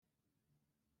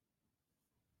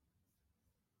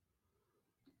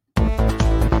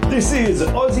This is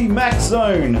Aussie Mac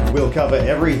Zone. We'll cover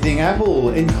everything Apple,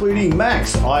 including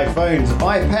Macs, iPhones,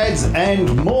 iPads,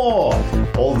 and more.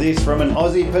 All this from an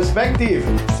Aussie perspective.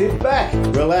 Sit back,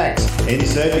 relax,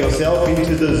 insert yourself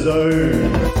into the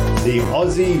zone. The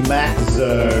Aussie Mac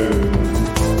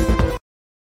Zone.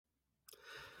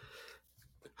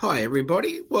 Hi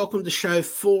everybody, welcome to show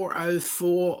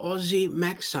 404 Aussie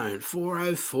Mac Zone,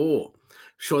 404.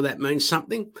 Sure that means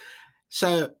something.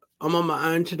 So I'm on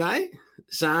my own today.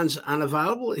 Zahn's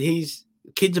unavailable. His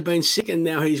kids have been sick and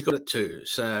now he's got it too.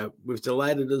 So we've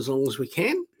delayed it as long as we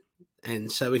can. And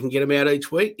so we can get him out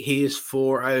each week. Here's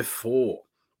 404.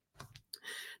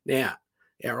 Now,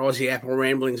 our Aussie Apple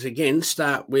ramblings again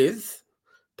start with,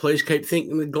 please keep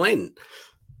thinking of Glenn.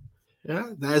 Yeah,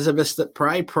 those of us that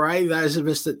pray. Those of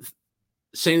us that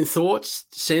send thoughts,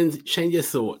 send your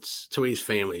thoughts to his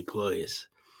family, please.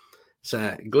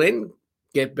 So, Glenn,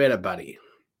 get better, buddy.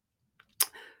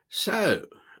 So,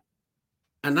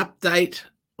 an update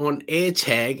on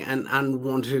AirTag and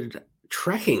unwanted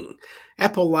tracking.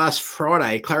 Apple last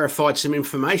Friday clarified some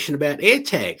information about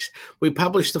AirTags. We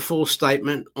published the full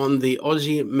statement on the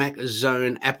Aussie Mac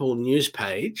Zone Apple news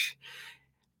page.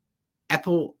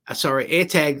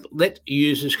 AirTag let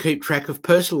users keep track of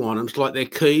personal items like their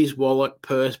keys, wallet,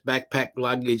 purse, backpack,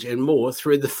 luggage, and more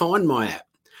through the Find My app.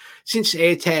 Since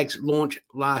AirTag's launch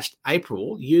last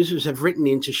April, users have written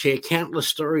in to share countless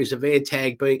stories of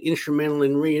AirTag being instrumental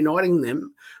in reuniting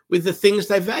them with the things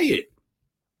they value.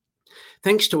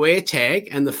 Thanks to AirTag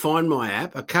and the Find My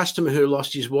app, a customer who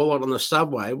lost his wallet on the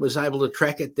subway was able to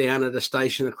track it down at a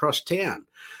station across town.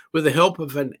 With the help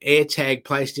of an AirTag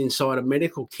placed inside a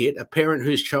medical kit, a parent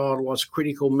whose child lost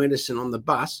critical medicine on the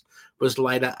bus was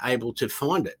later able to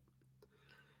find it.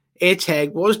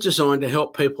 AirTag was designed to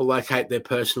help people locate their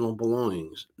personal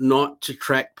belongings, not to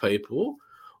track people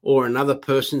or another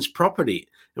person's property.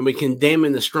 And we condemn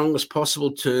in the strongest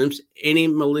possible terms any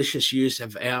malicious use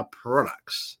of our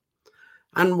products.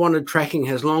 Unwanted tracking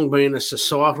has long been a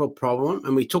societal problem,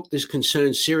 and we took this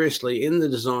concern seriously in the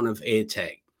design of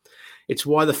AirTag. It's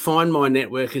why the Find My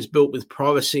network is built with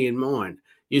privacy in mind,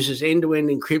 uses end-to-end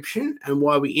encryption, and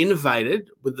why we innovated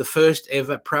with the first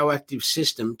ever proactive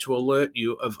system to alert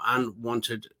you of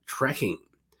unwanted tracking.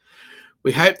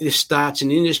 We hope this starts an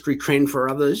industry trend for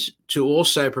others to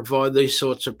also provide these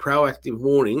sorts of proactive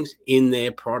warnings in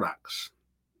their products.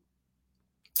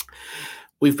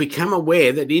 We've become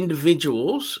aware that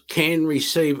individuals can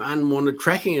receive unwanted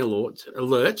tracking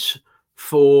alerts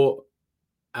for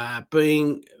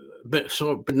being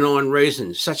sort of benign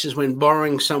reasons, such as when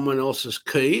borrowing someone else's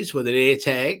keys with an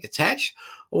AirTag attached,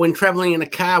 or when travelling in a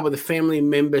car with a family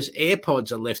member's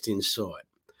AirPods are left inside.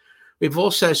 We've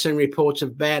also seen reports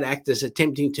of bad actors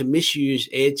attempting to misuse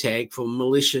AirTag for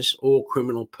malicious or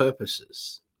criminal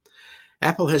purposes.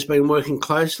 Apple has been working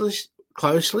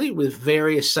closely with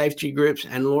various safety groups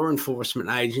and law enforcement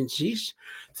agencies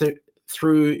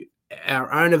through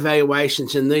our own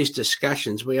evaluations in these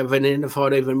discussions. We have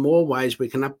identified even more ways we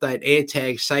can update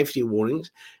AirTag safety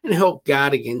warnings and help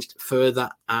guard against further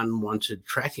unwanted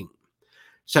tracking.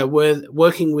 So we're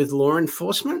working with law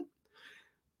enforcement.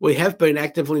 We have been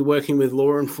actively working with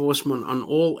law enforcement on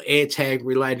all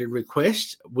AirTag-related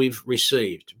requests we've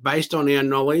received. Based on our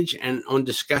knowledge and on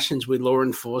discussions with law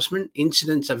enforcement,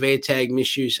 incidents of AirTag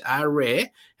misuse are rare.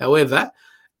 However,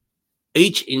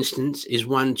 each instance is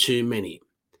one too many.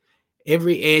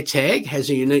 Every AirTag has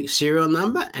a unique serial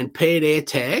number, and paired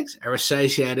AirTags are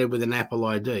associated with an Apple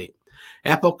ID.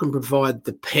 Apple can provide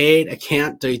the paired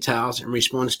account details in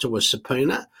response to a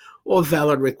subpoena or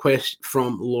valid request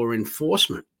from law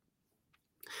enforcement.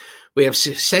 We have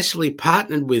successfully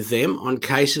partnered with them on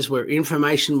cases where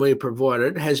information we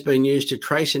provided has been used to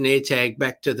trace an AirTag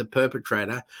back to the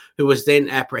perpetrator, who was then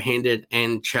apprehended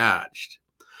and charged.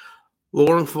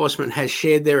 Law enforcement has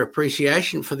shared their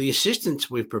appreciation for the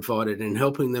assistance we've provided in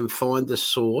helping them find the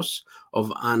source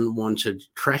of unwanted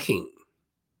tracking.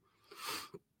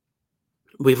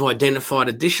 We've identified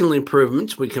additional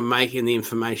improvements we can make in the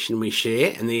information we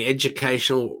share and the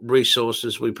educational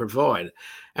resources we provide,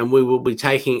 and we will be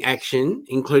taking action,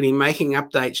 including making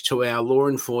updates to our law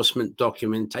enforcement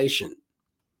documentation.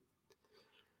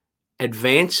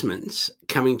 Advancements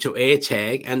coming to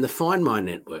AirTag and the Find My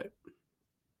network.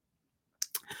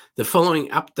 The following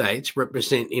updates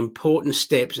represent important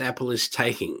steps Apple is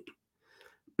taking.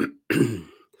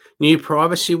 New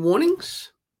privacy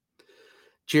warnings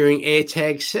during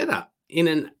AirTag setup. In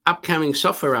an upcoming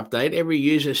software update, every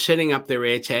user setting up their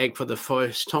AirTag for the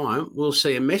first time will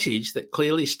see a message that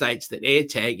clearly states that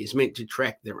AirTag is meant to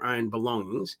track their own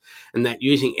belongings, and that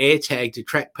using AirTag to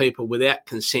track people without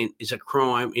consent is a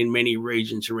crime in many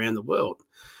regions around the world.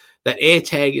 that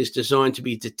AirTag is designed to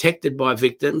be detected by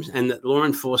victims and that law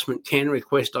enforcement can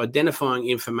request identifying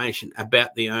information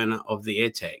about the owner of the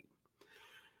AirTag.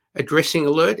 Addressing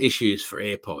alert issues for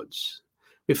AirPods.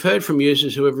 We've heard from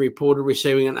users who have reported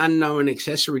receiving an unknown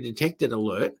accessory detected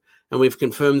alert, and we've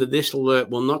confirmed that this alert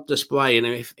will not display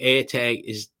if AirTag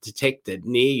is detected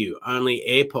near you. Only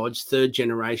AirPods 3rd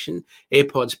generation,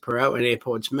 AirPods Pro and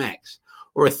AirPods Max,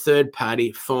 or a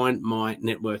third-party Find My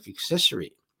network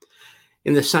accessory.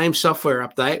 In the same software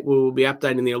update, we will be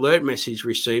updating the alert message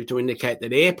received to indicate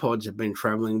that AirPods have been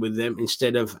traveling with them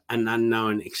instead of an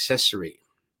unknown accessory.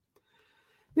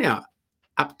 Now,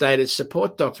 updated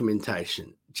support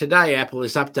documentation. Today, Apple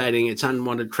is updating its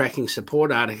unwanted tracking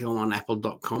support article on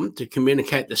apple.com to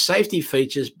communicate the safety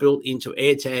features built into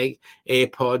AirTag,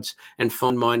 AirPods, and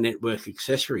Find My network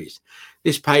accessories.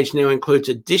 This page now includes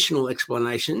additional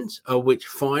explanations of which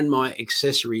Find My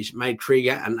accessories may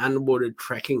trigger an unwanted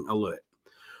tracking alert,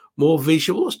 more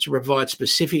visuals to provide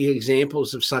specific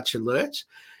examples of such alerts,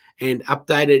 and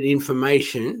updated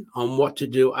information on what to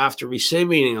do after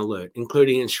receiving an alert,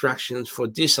 including instructions for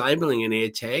disabling an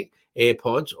AirTag,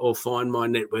 AirPods, or Find My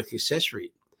network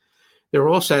accessory. There are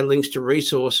also links to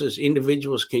resources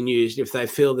individuals can use if they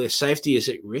feel their safety is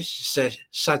at risk,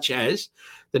 such as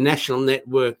the National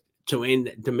Network to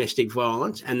End Domestic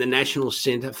Violence and the National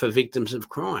Centre for Victims of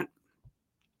Crime.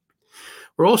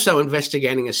 We're also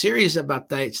investigating a series of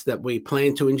updates that we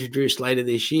plan to introduce later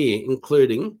this year,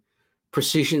 including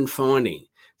precision finding.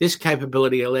 This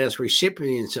capability allows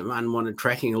recipients of unwanted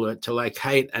tracking alert to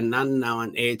locate an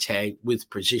unknown AirTag with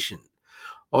precision.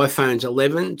 iPhones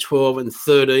 11, 12, and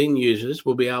 13 users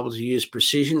will be able to use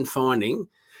precision finding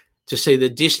to see the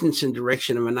distance and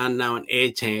direction of an unknown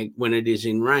AirTag when it is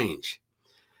in range.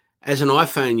 As an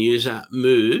iPhone user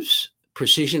moves,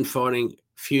 precision finding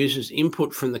fuses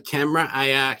input from the camera,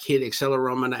 AR kit,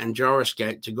 accelerometer, and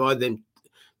gyroscope to guide them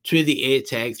to the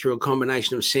AirTag through a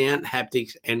combination of sound,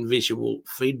 haptics, and visual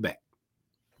feedback.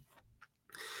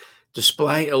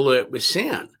 Display alert with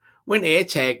sound. When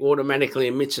AirTag automatically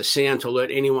emits a sound to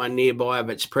alert anyone nearby of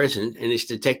its presence and is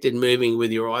detected moving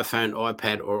with your iPhone,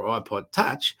 iPad, or iPod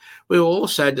Touch, we will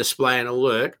also display an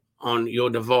alert on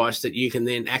your device that you can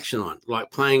then action on,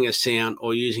 like playing a sound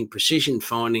or using precision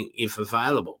finding if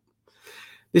available.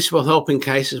 This will help in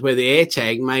cases where the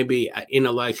AirTag may be in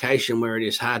a location where it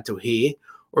is hard to hear,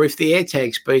 or if the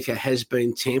AirTag speaker has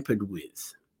been tampered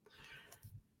with.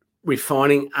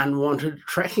 Refining unwanted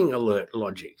tracking alert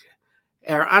logic.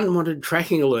 Our unwanted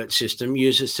tracking alert system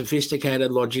uses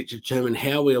sophisticated logic to determine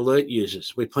how we alert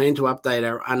users. We plan to update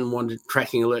our unwanted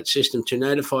tracking alert system to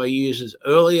notify users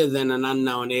earlier than an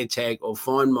unknown AirTag or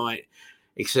Find My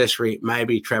accessory may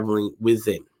be traveling with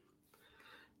them.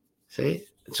 See?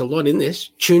 It's a lot in this.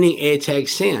 Tuning AirTag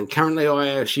sound. Currently,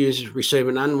 iOS users receive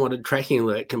an unwanted tracking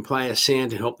alert, can play a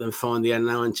sound to help them find the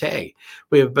unknown tag.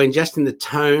 We have been adjusting the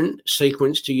tone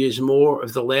sequence to use more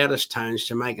of the loudest tones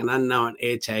to make an unknown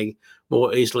AirTag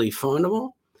more easily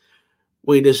findable.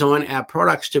 We design our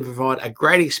products to provide a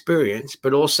great experience,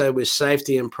 but also with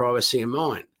safety and privacy in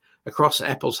mind. Across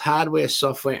Apple's hardware,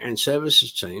 software, and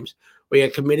services teams, we are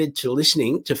committed to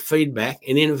listening to feedback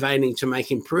and innovating to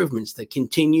make improvements that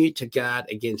continue to guard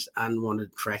against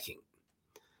unwanted tracking.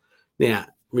 Now,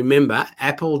 remember,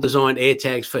 Apple designed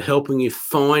AirTags for helping you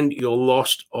find your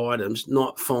lost items,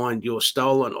 not find your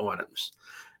stolen items.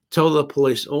 Tell the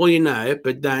police all you know,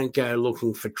 but don't go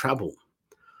looking for trouble.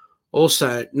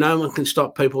 Also, no one can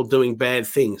stop people doing bad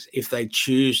things if they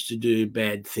choose to do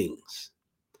bad things.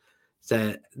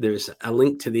 So there's a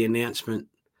link to the announcement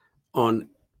on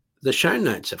the show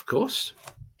notes, of course.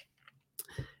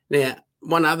 Now,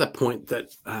 one other point that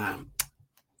I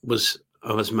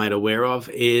was made aware of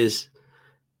is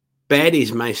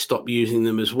baddies may stop using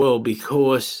them as well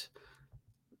because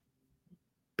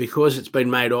it's been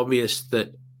made obvious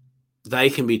that they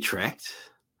can be tracked.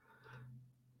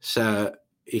 So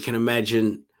you can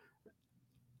imagine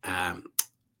a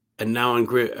known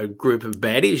group of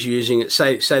baddies using it.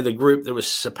 Say the group that was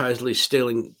supposedly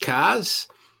stealing cars.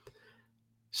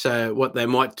 So what they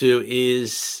might do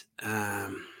is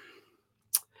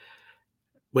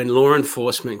when law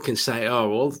enforcement can say, oh,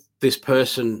 well, this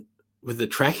person with the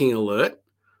tracking alert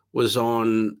was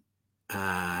on,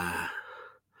 how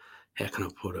can I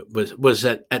put it, was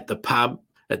at the pub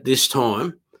at this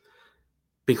time,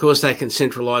 because they can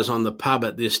centralise on the pub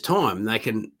at this time, they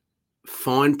can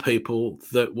find people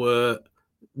that were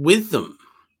with them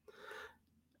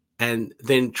and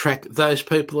then track those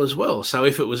people as well. So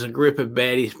if it was a group of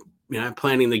baddies,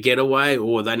 planning the getaway,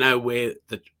 or they know where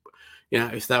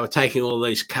if they were taking all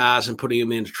these cars and putting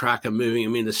them in a truck and moving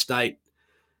them interstate,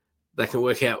 they can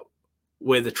work out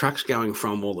where the truck's going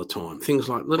from all the time.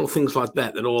 Little things like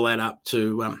that all add up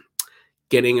to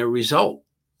getting a result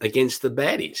against the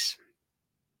baddies.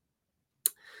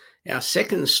 Our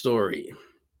second story.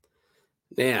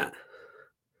 Now,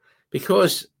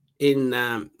 because in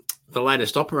the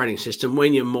latest operating system,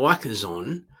 when your mic is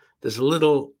on, there's a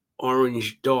little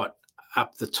orange dot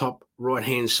up the top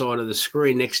right-hand side of the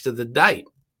screen next to the date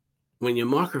when your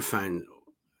microphone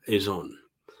is on,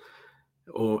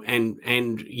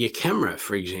 and your camera,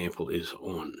 for example, is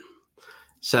on.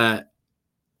 So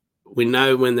we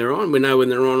know when they're on. We know when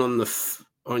they're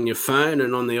on your phone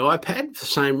and on the iPad for the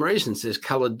same reasons. There's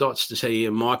coloured dots to say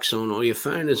your mic's on or your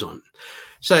phone is on.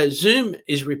 So Zoom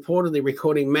is reportedly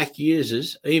recording Mac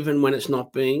users even when it's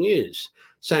not being used.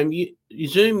 So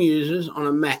Zoom users on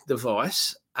a Mac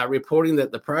device are reporting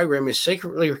that the program is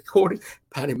secretly recording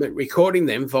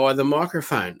them via the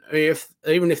microphone,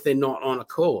 even if they're not on a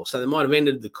call. So they might have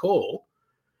ended the call,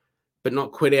 but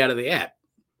not quit out of the app.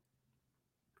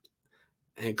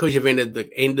 And because you've ended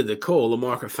the call, the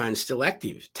microphone's still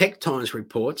active. Tech Times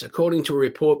reports, according to a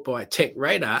report by Tech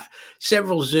Radar,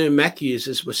 several Zoom Mac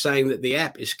users were saying that the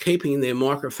app is keeping their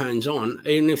microphones on,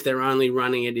 even if they're only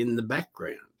running it in the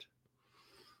background.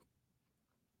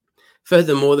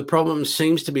 Furthermore, the problem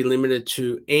seems to be limited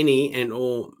to any and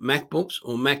all MacBooks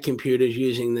or Mac computers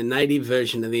using the native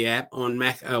version of the app on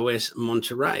Mac OS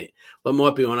Monterey. Well, it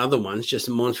might be on other ones, just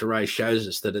Monterey shows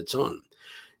us that it's on.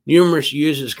 Numerous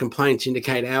users' complaints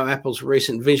indicate how Apple's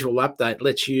recent visual update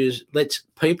lets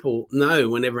people know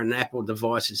whenever an Apple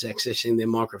device is accessing their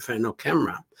microphone or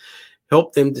camera.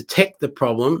 Help them detect the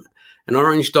problem. An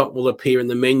orange dot will appear in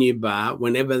the menu bar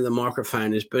whenever the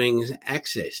microphone is being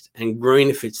accessed, and green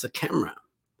if it's the camera.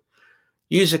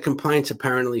 User complaints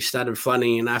apparently started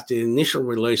flooding in after the initial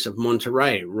release of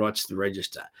Monterey, writes the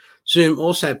Register. Zoom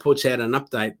also puts out an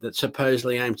update that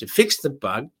supposedly aimed to fix the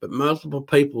bug, but multiple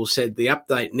people said the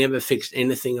update never fixed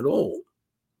anything at all.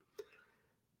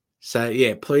 So,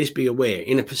 yeah, please be aware.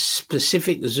 In a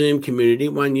specific Zoom community,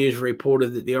 one user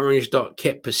reported that the orange dot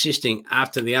kept persisting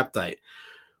after the update.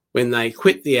 When they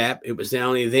quit the app, it was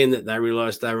only then that they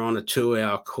realised they were on a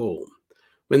 2-hour call,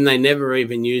 when they never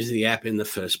even used the app in the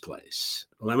first place.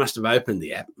 Well, they must have opened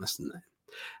the app, mustn't they?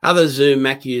 Other Zoom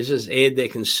Mac users aired their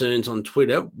concerns on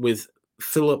Twitter, with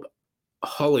Philip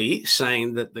Holly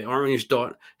saying that the orange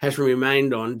dot has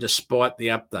remained on despite the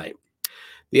update.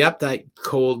 The update,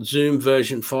 called Zoom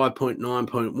version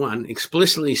 5.9.1,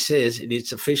 explicitly says in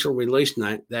its official release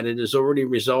note that it has already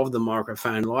resolved the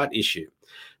microphone light issue.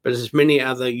 But as many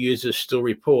other users still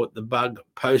report the bug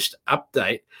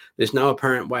post-update, there's no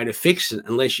apparent way to fix it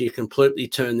unless you completely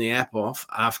turn the app off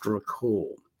after a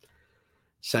call.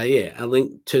 So, yeah, a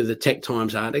link to the Tech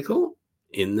Times article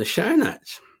in the show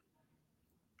notes.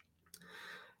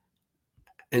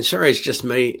 And sorry, it's just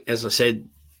me. As I said,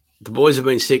 the boys have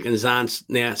been sick and Zan's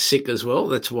now sick as well.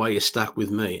 That's why you're stuck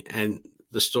with me. And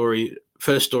the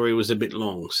first story was a bit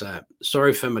long. So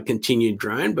sorry for my continued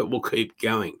drone, but we'll keep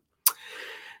going.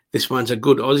 This one's a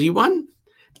good Aussie one.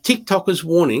 TikTokers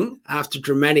warning after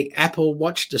dramatic Apple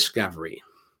Watch discovery.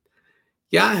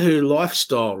 Yahoo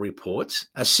Lifestyle reports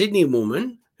a Sydney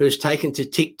woman who has taken to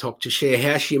TikTok to share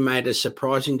how she made a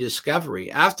surprising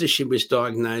discovery after she was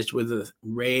diagnosed with a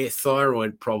rare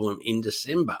thyroid problem in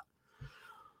December.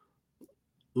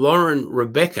 Lauren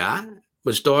Rebecca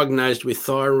was diagnosed with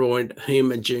thyroid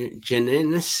hemogenosis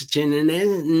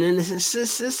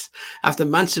after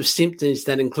months of symptoms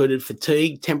that included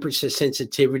fatigue, temperature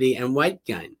sensitivity, and weight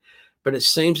gain. But it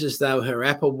seems as though her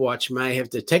Apple Watch may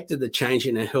have detected the change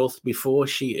in her health before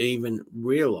she even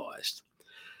realised.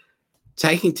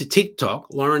 Taking to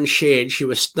TikTok, Lauren shared she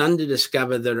was stunned to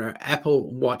discover that her Apple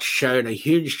Watch showed a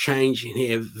huge change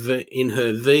in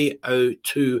her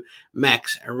VO2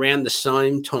 max around the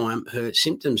same time her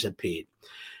symptoms appeared.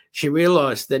 She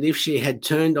realised that if she had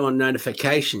turned on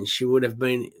notifications, she would have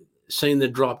seen the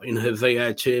drop in her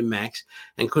VO2 max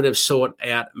and could have sought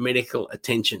out medical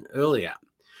attention earlier.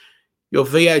 Your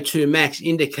VO2 max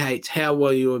indicates how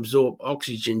well you absorb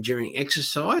oxygen during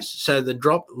exercise, so the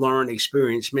drop Lauren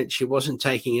experienced meant she wasn't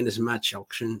taking in as much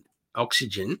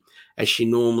oxygen as she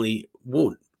normally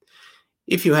would.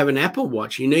 If you have an Apple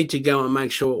Watch, you need to go and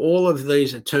make sure all of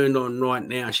these are turned on right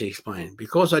now, she explained.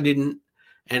 Because I didn't,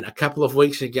 and a couple of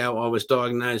weeks ago I was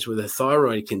diagnosed with a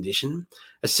thyroid condition,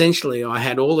 essentially I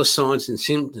had all the signs and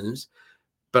symptoms,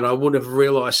 but I would have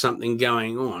realised something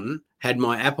going on had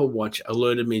my Apple Watch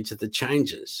alerted me to the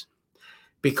changes.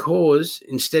 Because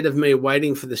instead of me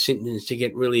waiting for the symptoms to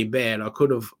get really bad, I could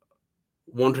have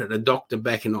wanted a doctor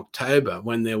back in October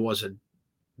when there was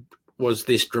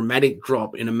this dramatic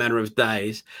drop in a matter of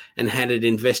days and had it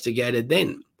investigated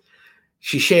then.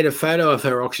 She shared a photo of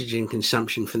her oxygen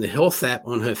consumption from the health app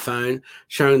on her phone,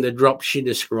 showing the drop she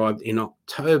described in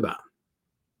October.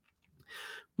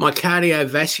 My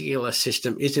cardiovascular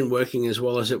system isn't working as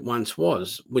well as it once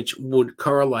was, which would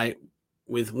correlate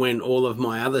with when all of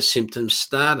my other symptoms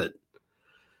started.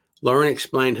 Lauren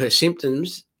explained her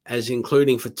symptoms as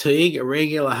including fatigue,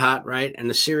 irregular heart rate, and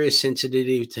a serious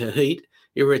sensitivity to heat,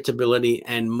 irritability,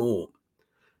 and more.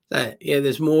 So, yeah,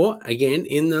 there's more, again,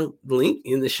 in the link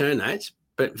in the show notes,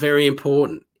 but very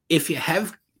important. If you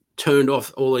have turned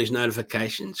off all these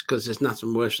notifications, because there's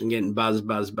nothing worse than getting buzz,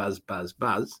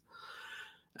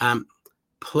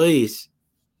 please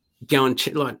go and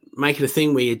check, make it a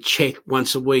thing where you check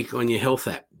once a week on your health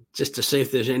app just to see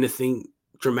if there's anything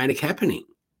dramatic happening.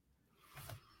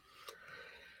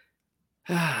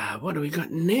 What do we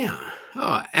got now?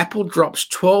 Apple drops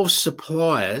 12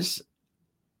 suppliers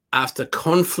after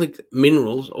Conflict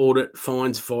Minerals audit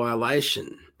finds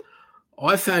violation.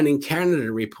 iPhone in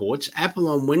Canada reports Apple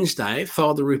on Wednesday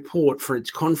filed a report for its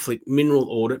Conflict Mineral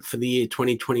audit for the year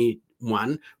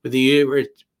 2021 with the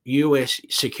US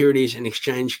Securities and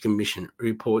Exchange Commission,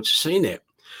 reports CNET.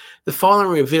 The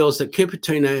filing reveals that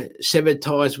Cupertino severed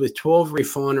ties with 12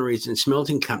 refineries and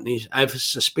smelting companies over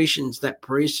suspicions that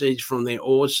proceeds from their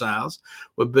ore sales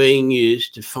were being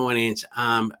used to finance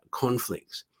armed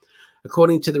conflicts.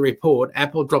 According to the report,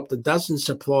 Apple dropped a dozen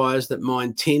suppliers that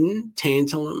mine tin,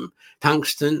 tantalum,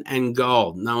 tungsten, and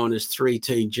gold, known as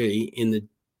 3TG, in the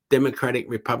Democratic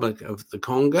Republic of the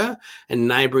Congo and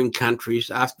neighbouring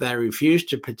countries after they refused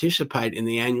to participate in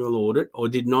the annual audit or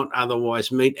did not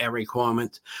otherwise meet our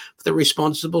requirements for the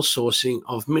responsible sourcing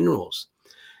of minerals.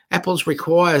 Apple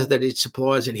requires that its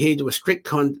suppliers adhere to a strict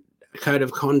code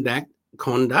of conduct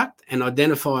and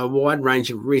identify a wide range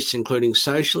of risks, including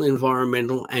social,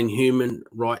 environmental, and human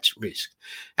rights risk.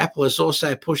 Apple has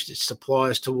also pushed its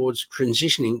suppliers towards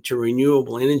transitioning to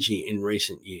renewable energy in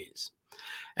recent years.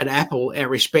 At Apple, our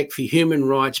respect for human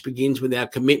rights begins with our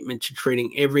commitment to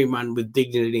treating everyone with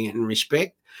dignity and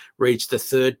respect, reads the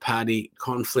third-party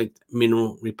Conflict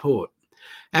Mineral report.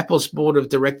 Apple's board of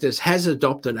directors has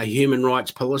adopted a human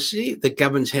rights policy that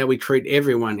governs how we treat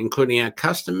everyone, including our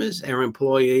customers, our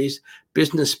employees,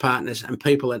 business partners, and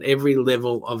people at every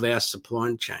level of our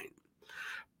supply chain.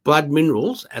 Blood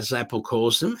minerals, as Apple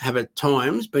calls them, have at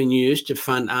times been used to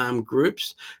fund armed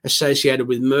groups associated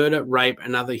with murder, rape,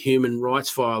 and other human rights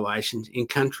violations in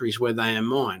countries where they are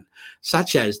mined,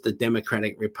 such as the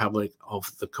Democratic Republic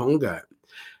of the Congo.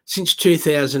 Since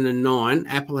 2009,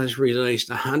 Apple has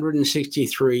released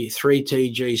 163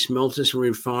 3TG smelters and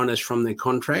refiners from their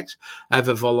contracts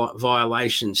over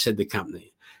violations, said the company.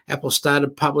 Apple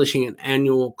started publishing an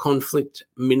annual Conflict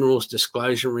Minerals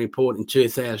disclosure report in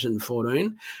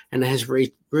 2014 and has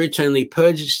routinely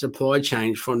purged its supply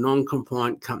chain for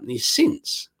non-compliant companies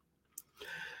since.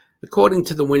 According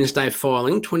to the Wednesday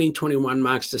filing, 2021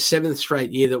 marks the seventh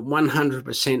straight year that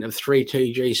 100% of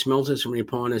 3TG smelters and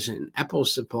refiners in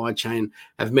Apple's supply chain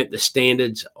have met the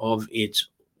standards of its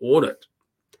audit.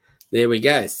 There we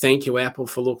go. Thank you, Apple,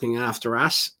 for looking after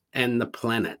us and the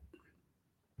planet.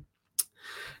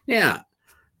 Now,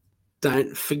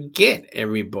 don't forget,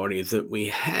 everybody, that we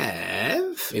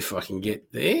have, if I can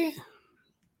get there,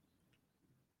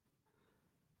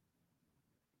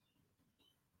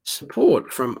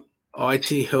 support from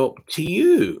IT Help to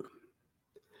You.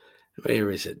 Where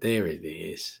is it? There it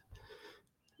is.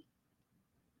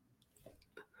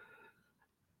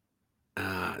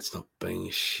 It's not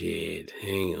being shared.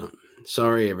 Hang on.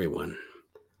 Sorry, everyone.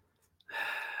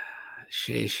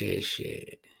 Share.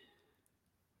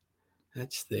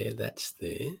 That's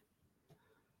there.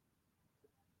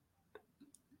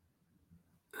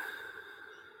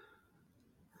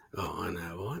 Oh, I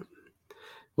know what.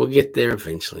 We'll get there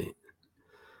eventually.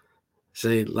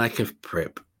 See, lack of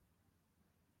prep.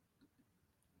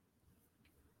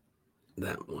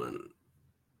 That one.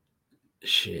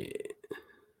 Share.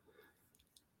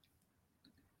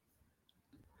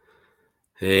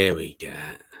 There we go.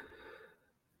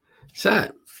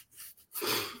 So,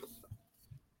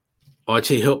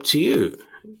 IT Help to You,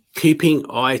 keeping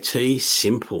IT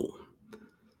simple.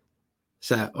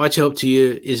 So, IT Help to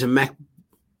You is a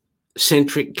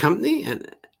Mac-centric company,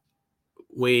 and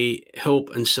we help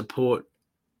and support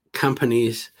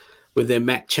companies with their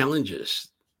Mac challenges.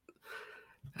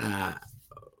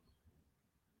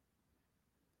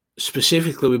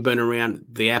 Specifically, we've been around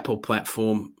the Apple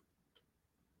platform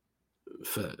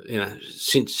for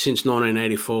since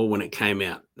 1984 when it came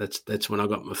out. That's when I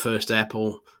got my first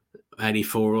Apple.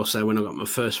 84 also when I got my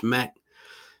first Mac.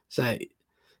 So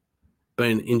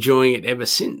been enjoying it ever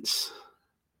since.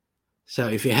 So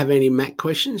if you have any Mac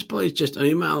questions, please just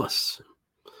email us.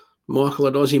 Michael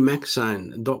at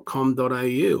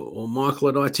aussiemaczone.com.au or Michael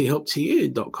at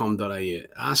ithelptoyou.com.au.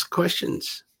 Ask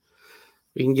questions.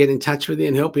 We can get in touch with you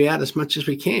and help you out as much as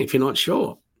we can if you're not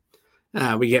sure.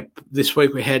 This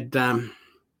week we had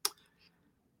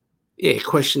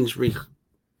questions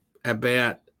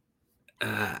about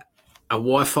a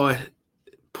Wi-Fi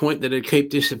point that would keep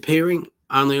disappearing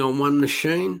only on one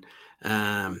machine.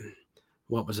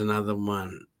 What was another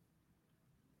one?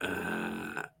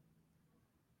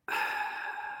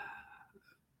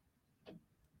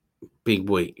 Big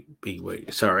week.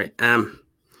 Sorry.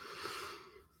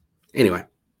 Anyway,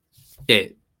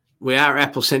 we are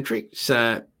Apple centric,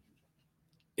 so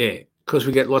because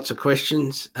we get lots of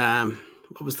questions.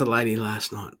 What was the lady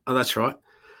last night? Oh, that's right.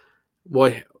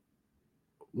 Why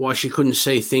she couldn't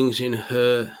see things in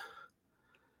her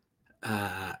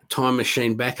time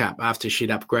machine backup after she'd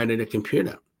upgraded a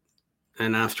computer,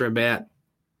 and after about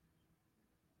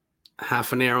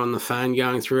half an hour on the phone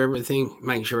going through everything,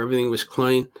 making sure everything was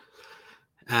clean,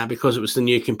 because it was the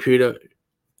new computer.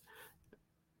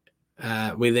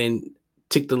 We then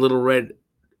ticked the little red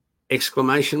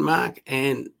exclamation mark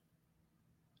and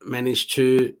managed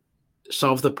to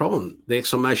solve the problem. The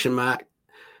exclamation mark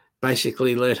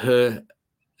basically let her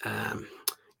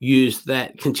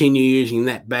continue using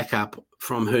that backup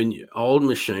from her old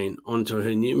machine onto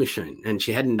her new machine. And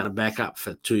she hadn't done a backup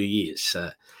for 2 years.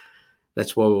 So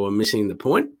that's why we were missing the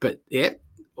point. But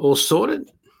all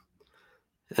sorted.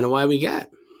 And away we go.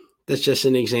 That's just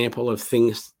an example of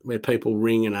things where people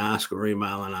ring and ask or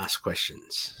email and ask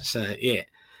questions. So,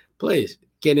 please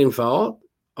get involved.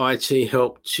 IT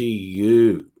help to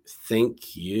you.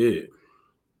 Thank you.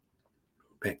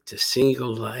 Back to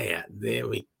single layout. There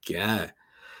we go.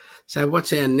 So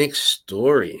what's our next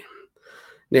story?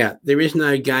 Now, there is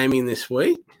no gaming this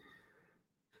week.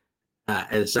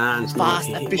 As Zahn's fast,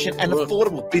 efficient, and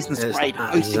affordable business-grade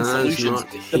hosting solutions,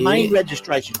 domain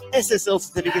registration, SSL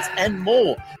certificates, and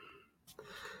more.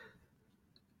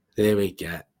 There we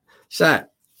go. So,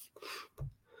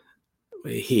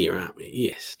 we're here, aren't we?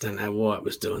 Yes. Don't know why it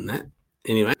was doing that.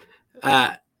 Anyway,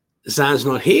 Zahn's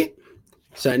not here,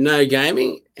 so no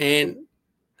gaming. And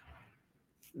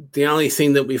the only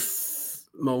thing that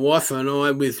my wife and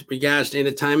I, with regards to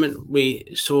entertainment,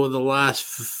 we saw the last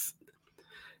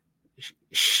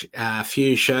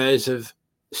few shows of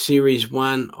Series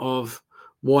 1 of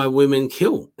Why Women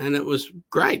Kill, and it was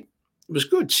great. It was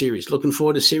good series. Looking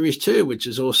forward to Series 2, which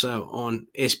is also on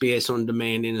SBS On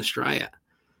Demand in Australia.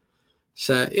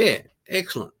 So,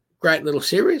 excellent. Great little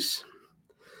series.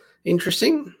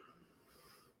 Interesting.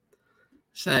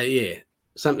 So,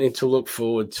 something to look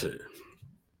forward to.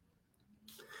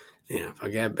 Now, if I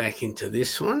go back into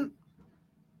this one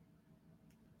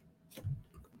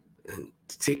and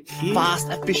tick here. Fast,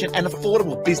 efficient, and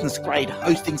affordable business-grade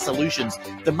hosting solutions,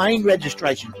 domain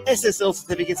registration, SSL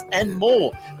certificates, and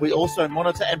more. We also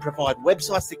monitor and provide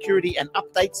website security and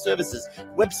update services,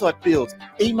 website builds,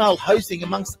 email hosting,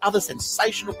 amongst other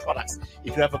sensational products.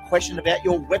 If you have a question about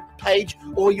your web page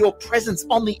or your presence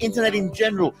on the internet in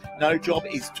general, no job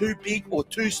is too big or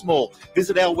too small.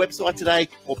 Visit our website today,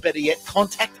 or better yet,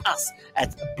 contact us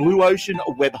at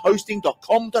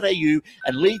blueoceanwebhosting.com.au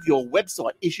and leave your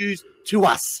website issues to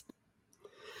us.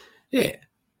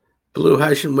 Blue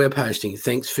Ocean Web Hosting.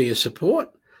 Thanks for your support,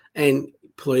 and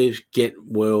please get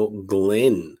well,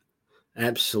 Glenn.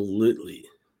 Absolutely.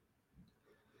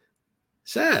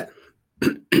 So,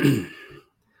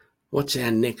 what's our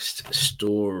next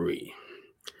story?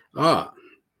 What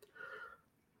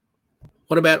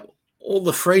about all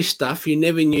the free stuff you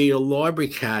never knew your library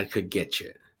card could get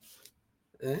you?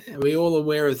 Are we all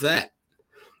aware of that?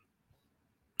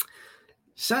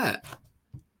 So,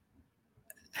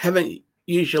 haven't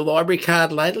used your library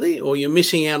card lately, or you're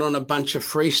missing out on a bunch of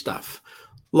free stuff?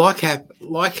 Life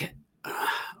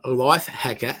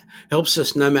Hacker helps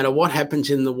us no matter what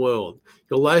happens in the world.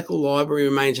 Your local library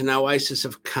remains an oasis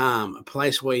of calm, a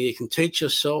place where you can teach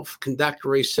yourself, conduct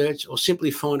research, or simply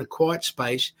find a quiet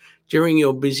space during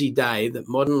your busy day. That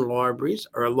modern libraries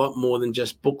are a lot more than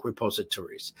just book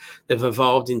repositories. They've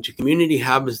evolved into community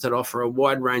hubs that offer a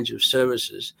wide range of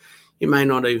services you may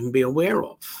not even be aware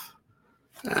of.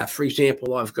 For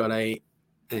example, I've got a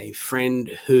friend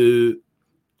who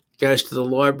goes to the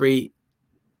library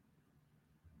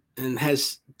and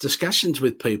has discussions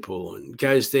with people and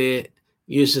goes there,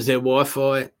 uses their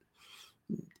Wi-Fi,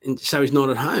 and so he's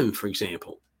not at home, for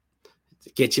example.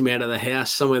 It gets him out of the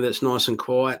house, somewhere that's nice and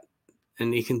quiet,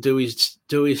 and he can do his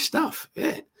stuff.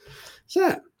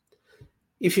 So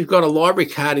if you've got a library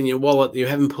card in your wallet that you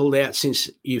haven't pulled out since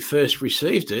you first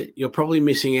received it, you're probably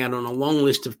missing out on a long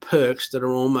list of perks that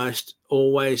are almost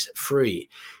always free.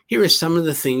 Here are some of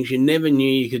the things you never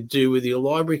knew you could do with your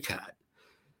library card.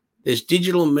 There's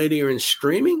digital media and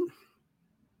streaming.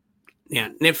 Now,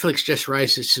 Netflix just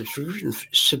raised its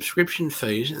subscription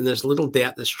fees, and there's little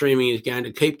doubt that streaming is going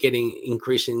to keep getting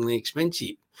increasingly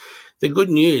expensive. The good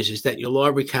news is that your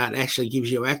library card actually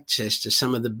gives you access to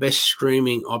some of the best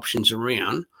streaming options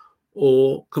around,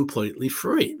 all completely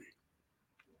free.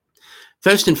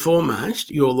 First and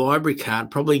foremost, your library card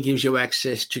probably gives you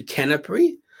access to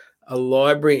Canopy, a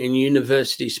library and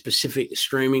university-specific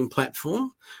streaming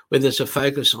platform where there's a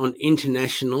focus on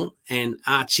international and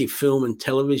artsy film and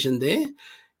television there.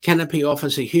 Canopy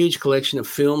offers a huge collection of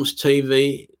films,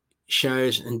 TV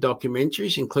shows and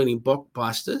documentaries, including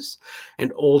blockbusters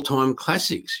and all-time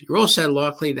classics. You're also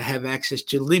likely to have access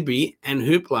to Libby and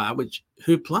Hoopla,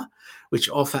 which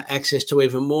offer access to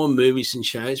even more movies and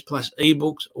shows, plus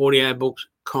ebooks, audiobooks,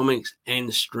 comics,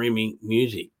 and streaming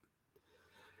music.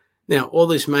 Now, all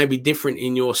this may be different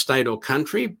in your state or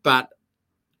country, but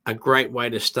a great way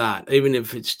to start, even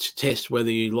if it's to test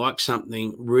whether you like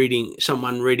someone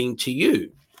reading to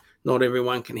you. Not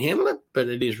everyone can handle it, but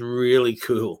it is really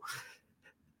cool.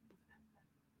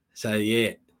 So,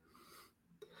 yeah.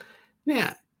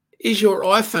 Now, is your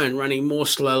iPhone running more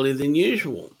slowly than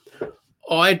usual?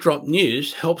 iDrop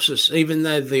News helps us. Even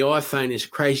though the iPhone is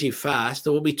crazy fast,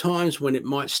 there will be times when it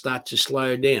might start to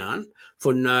slow down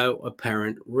for no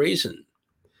apparent reason.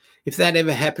 If that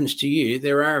ever happens to you,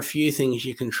 there are a few things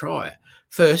you can try.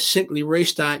 First, simply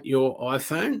restart your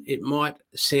iPhone. It might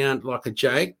sound like a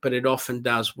joke, but it often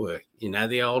does work. You know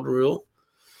the old rule.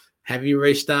 Have you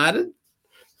restarted?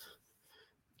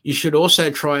 You should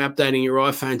also try updating your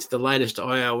iPhone to the latest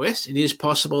iOS. It is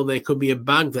possible there could be a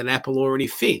bug that Apple already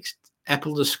fixed.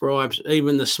 Apple describes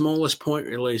even the smallest point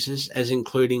releases as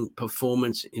including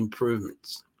performance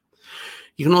improvements.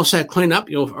 You can also clean up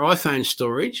your iPhone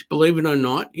storage. Believe it or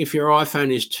not, if your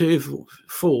iPhone is too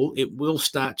full, it will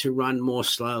start to run more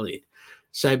slowly.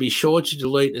 So be sure to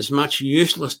delete as much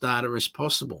useless data as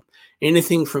possible.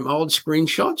 Anything from old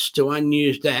screenshots to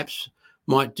unused apps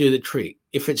might do the trick.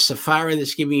 If it's Safari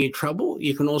that's giving you trouble,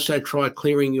 you can also try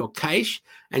clearing your cache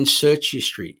and search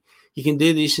history. You can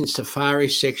do this in Safari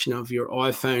section of your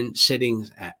iPhone settings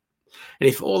app. And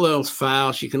if all else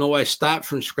fails, you can always start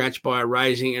from scratch by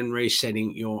erasing and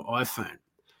resetting your iPhone.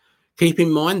 Keep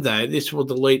in mind, though, this will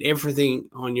delete everything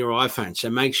on your iPhone, so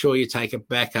make sure you take a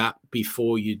backup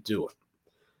before you do it.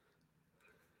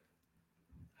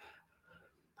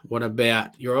 What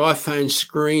about your iPhone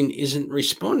screen isn't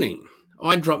responding?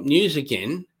 iDrop News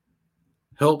again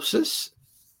helps us.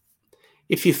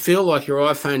 If you feel like your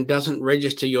iPhone doesn't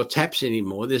register your taps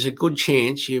anymore, there's a good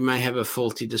chance you may have a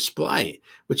faulty display,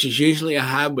 which is usually a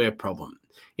hardware problem.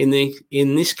 In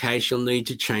this case, you'll need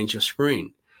to change your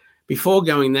screen. Before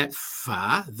going that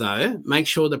far, though, make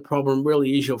sure the problem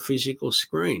really is your physical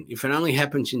screen. If it only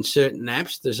happens in certain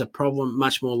apps, there's a problem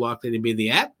much more likely to be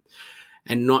the app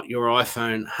and not your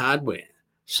iPhone hardware.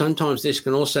 Sometimes this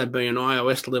can also be an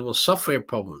iOS level software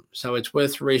problem, so it's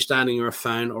worth restarting your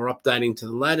phone or updating to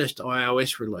the latest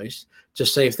iOS release to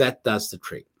see if that does the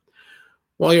trick.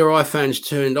 While your iPhone's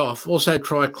turned off, also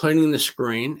try cleaning the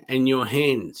screen and your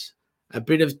hands. A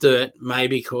bit of dirt may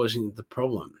be causing the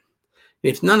problem.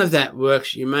 If none of that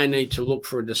works, you may need to look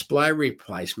for a display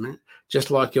replacement. Just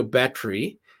like your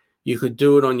battery, you could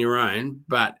do it on your own,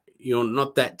 but you're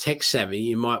not that tech savvy.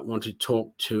 You might want to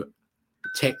talk to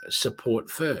tech support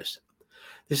first.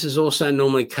 This is also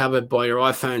normally covered by your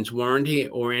iPhone's warranty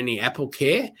or any Apple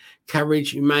Care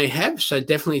coverage you may have, so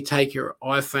definitely take your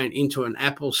iPhone into an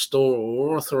Apple store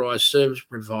or authorized service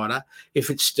provider if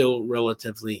it's still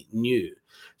relatively new.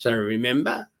 So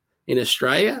remember, in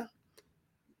Australia,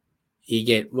 you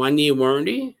get 1 year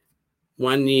warranty,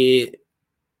 1 year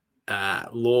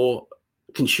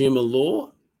consumer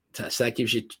law. So that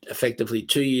gives you effectively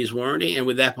 2 years warranty. And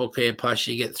with Apple Care Plus,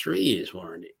 you get 3 years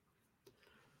warranty.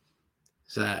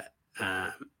 So,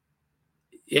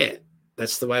 yeah,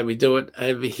 that's the way we do it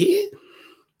over here.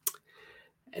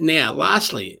 Now,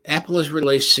 lastly, Apple has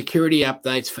released security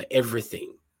updates for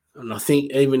everything. And I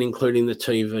think even including the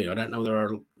TV. I don't know whether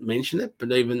I'll mention it,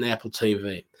 but even the Apple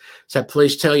TV. So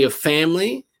please tell your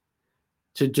family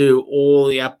to do all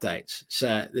the updates.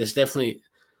 So there's definitely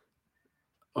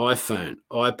iPhone,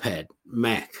 iPad,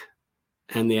 Mac,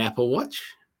 and the Apple Watch,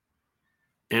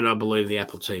 and I believe the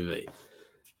Apple TV.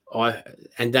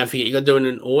 And don't forget, you got to do it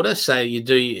in order. So you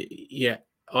do your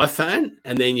iPhone,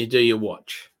 and then you do your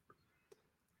watch.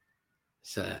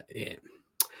 So yeah,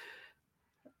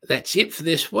 that's it for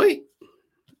this week.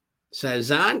 So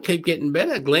Zahn, keep getting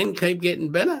better. Glenn, keep getting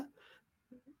better.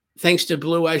 Thanks to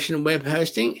Blue Ocean Web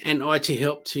Hosting and IT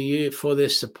Help to you for their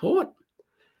support.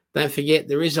 Don't forget,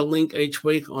 there is a link each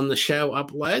week on the show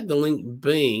upload, the link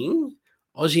being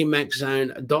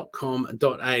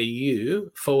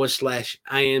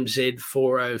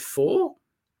aussiemaczone.com.au/AMZ404.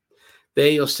 There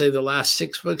you'll see the last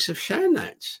 6 weeks of show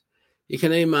notes. You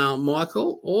can email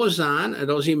Michael or Zahn at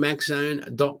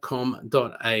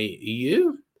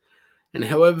aussiemaczone.com.au. And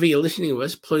however you're listening to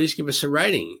us, please give us a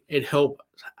rating. It helps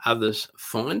others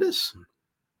find us.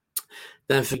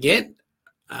 Don't forget,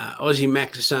 Aussie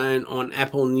Mac Zone on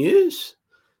Apple News.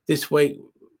 This week,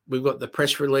 we've got the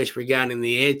press release regarding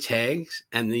the AirTags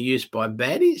and the use by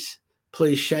baddies.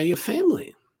 Please show your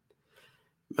family.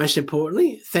 Most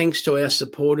importantly, thanks to our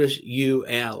supporters, you,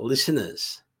 our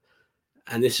listeners.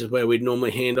 And this is where we'd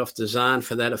normally hand off to Zahn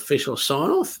for that official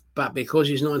sign-off. But because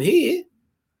he's not here,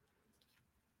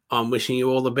 I'm wishing you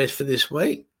all the best for this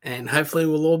week. And hopefully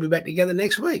we'll all be back together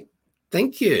next week.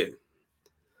 Thank you.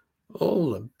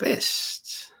 All the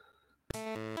best.